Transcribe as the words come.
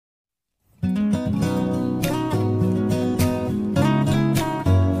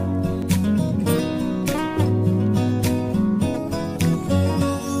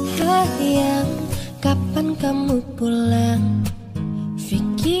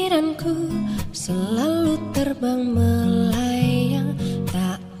pikiranku selalu terbang melayang,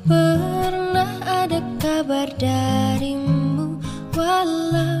 tak pernah ada kabar darimu.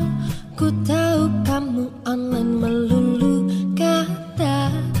 Walau ku tahu kamu online melulu,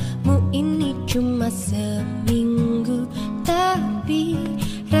 katamu ini cuma seminggu, tapi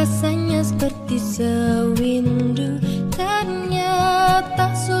rasanya seperti sewindu.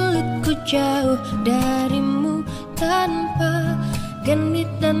 Ternyata sulit ku jauh darimu, tanpa genit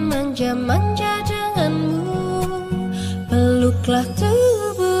dan manja-manja denganmu. Peluklah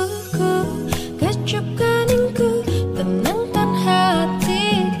tubuhku, kecup keningku, tenangkan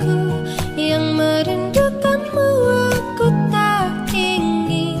hatiku yang merindukanmu. Aku tak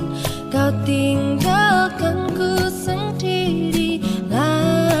ingin kau tinggalkanku sendiri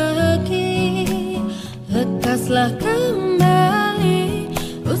lagi. Lekaslah kembali,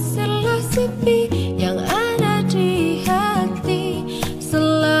 usirlah sepi yang ada di hati.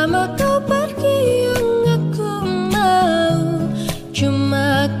 Selama kau pergi yang aku mau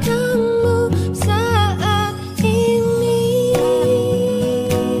cuma kamu saat ini.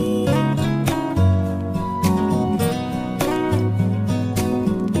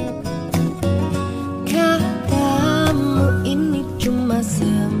 Katamu ini cuma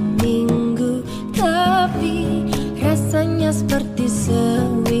seminggu, tapi rasanya seperti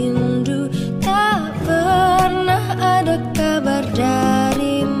sewindu. Tak pernah ada kabar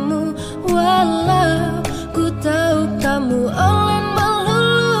darimu, walau ku tahu kamu online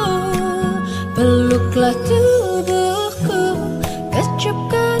melulu. Peluklah tubuhku, kecup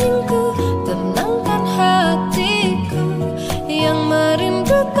keningku, tenangkan hatiku yang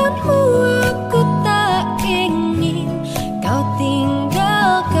merindukanmu. Aku tak ingin kau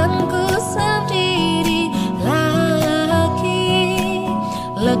tinggalkanku sendiri lagi.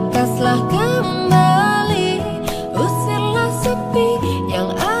 Lekaslah kembali, usirlah sepi yang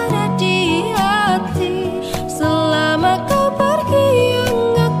ada di hati. Selama kau pergi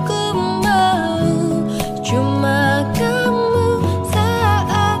yang aku mau cuma kamu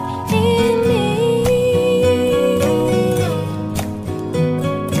saat ini.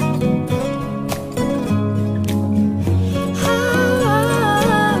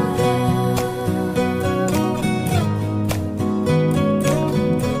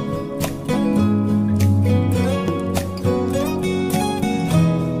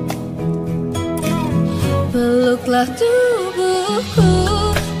 Peluklah tubuhku,